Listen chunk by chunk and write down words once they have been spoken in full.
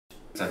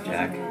What's up,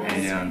 Jack? How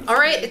you doing? All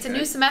right, it's a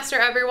new semester,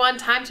 everyone.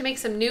 Time to make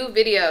some new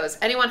videos.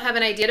 Anyone have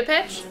an idea to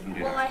pitch?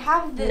 Well, I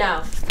have this.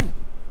 No.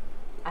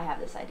 I have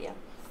this idea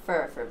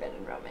for a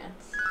forbidden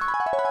romance.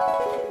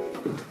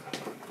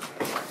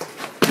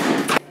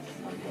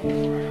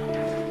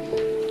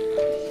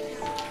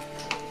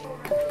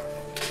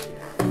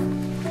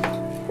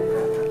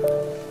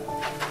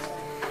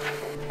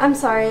 I'm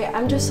sorry,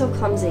 I'm just so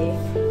clumsy.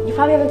 You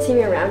probably haven't seen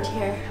me around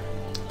here.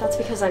 That's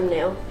because I'm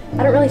new. I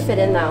don't really fit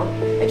in though.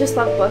 I just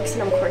love books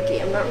and I'm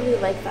quirky. I'm not really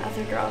like the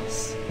other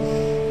girls.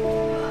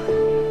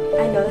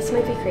 I know this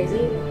might be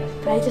crazy,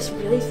 but I just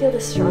really feel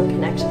this strong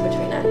connection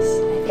between us.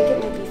 I think it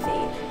might be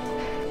fate.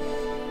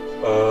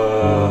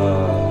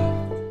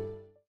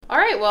 All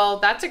right, well,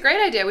 that's a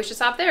great idea. We should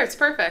stop there. It's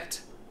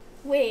perfect.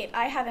 Wait,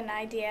 I have an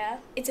idea.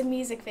 It's a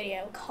music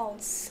video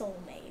called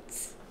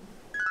Soulmates.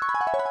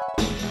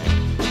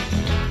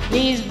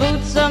 These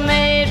boots are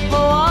made for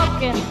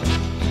walking,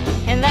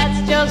 and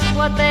that's just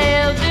what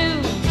they'll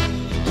do.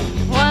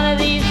 One of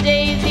these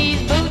days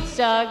these boots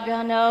are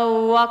gonna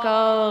walk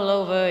all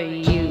over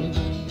you.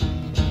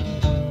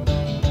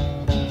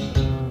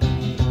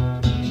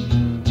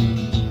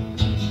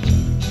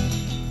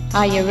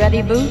 Are you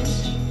ready,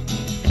 Boots?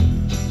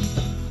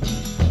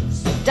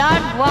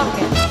 Start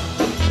walking.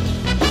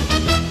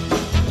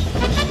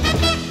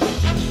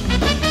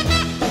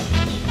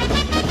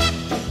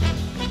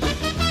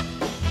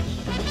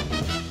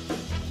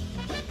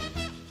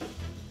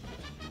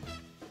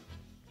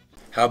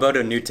 How about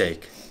a new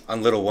take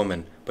on Little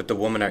Woman, but the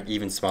women are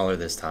even smaller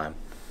this time?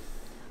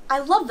 I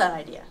love that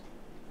idea.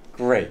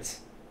 Great.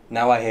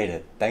 Now I hate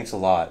it. Thanks a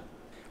lot.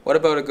 What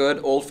about a good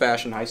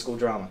old-fashioned high school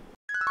drama?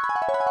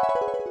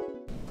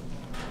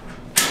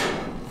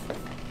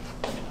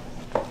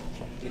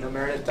 You know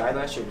Meredith died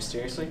last year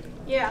mysteriously?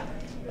 Yeah.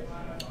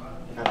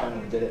 I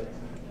found who did it.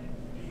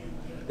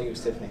 I think it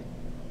was Tiffany.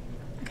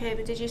 Okay,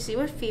 but did you see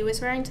what Fee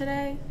was wearing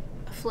today?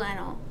 A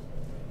flannel.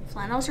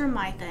 Flannels are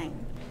my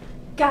thing.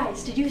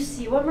 Guys, did you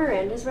see what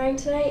Miranda's wearing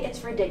today?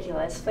 It's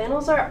ridiculous.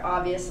 Flannels are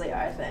obviously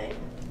our thing.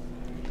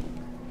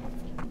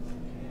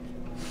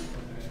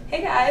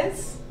 Hey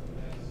guys!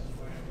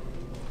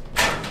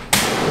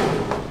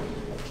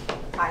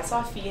 I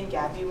saw Fee and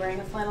Gabby wearing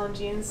a flannel and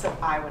jeans, so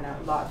I went out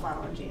and bought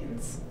flannel and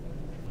jeans.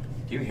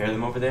 Do you hear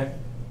them over there?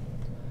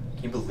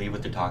 Can you believe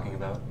what they're talking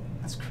about?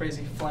 That's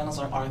crazy. Flannels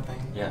are our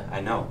thing. Yeah, I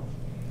know.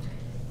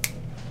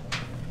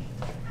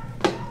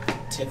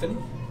 Tiffany?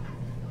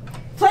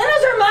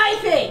 Flannels are my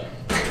thing!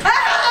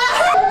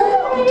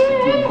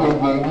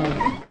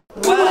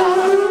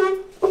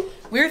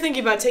 We were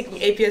thinking about taking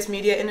APS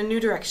Media in a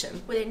new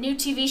direction. With a new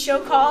TV show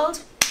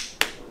called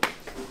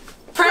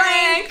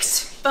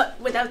Pranked! But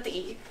without the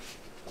E.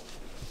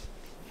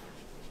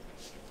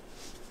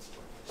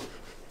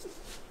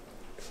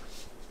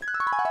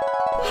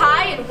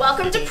 Hi and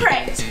welcome to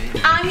Pranked.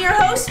 I'm your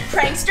host,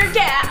 Prankster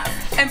Gab.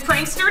 And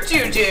Prankster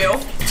Juju.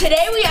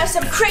 Today we have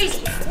some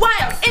crazy,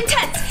 wild,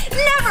 intense,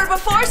 never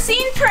before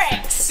seen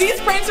pranks.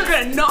 These pranks are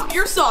gonna knock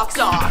your socks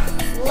off.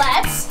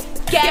 Let's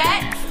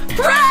get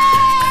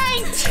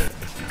pranked!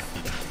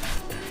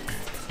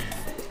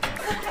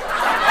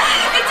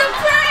 It's a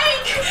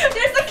prank!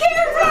 There's the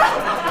camera!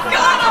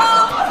 Got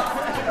him!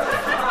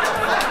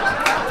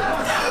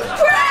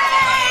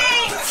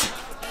 Pranked!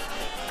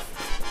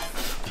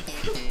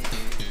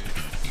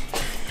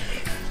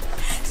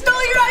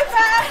 Stole your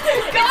iPad!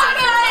 Got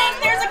him!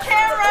 There's a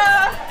camera!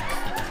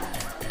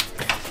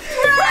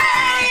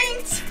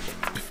 Pranked!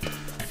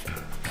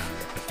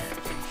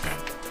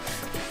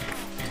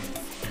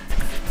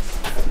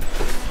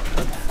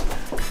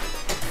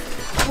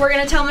 We're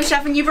gonna tell Miss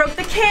Sheffin you broke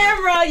the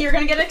camera. You're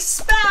gonna get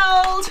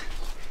expelled.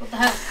 What the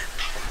heck?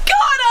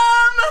 Got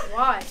him!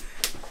 Why?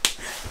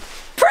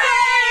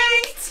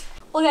 Pranked!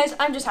 Well guys,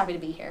 I'm just happy to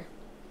be here.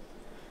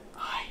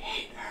 I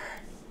hate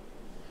her.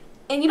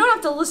 And you don't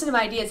have to listen to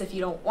my ideas if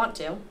you don't want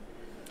to.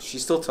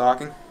 She's still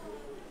talking?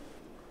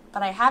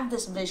 But I have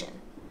this vision.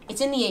 It's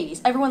in the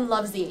 80s. Everyone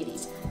loves the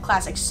 80s.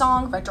 Classic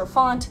song, retro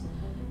font.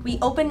 We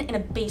open in a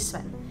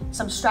basement.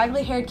 Some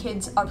straggly-haired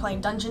kids are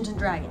playing Dungeons and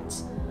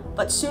Dragons.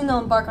 But soon they'll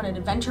embark on an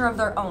adventure of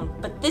their own.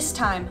 But this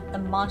time, the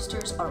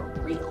monsters are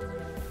real.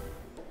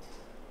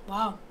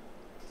 Wow.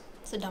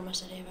 It's the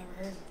dumbest idea I've ever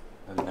heard.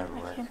 That never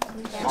worked.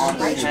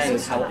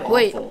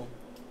 Wait.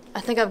 I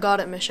think I've got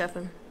it, Miss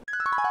Sheffin.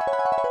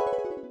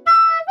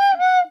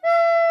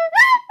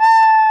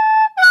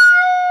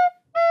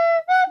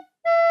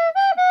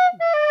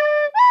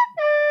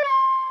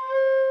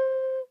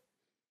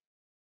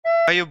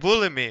 Why you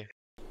bully me?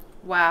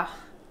 Wow.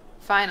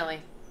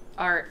 Finally.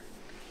 Art.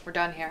 We're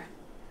done here.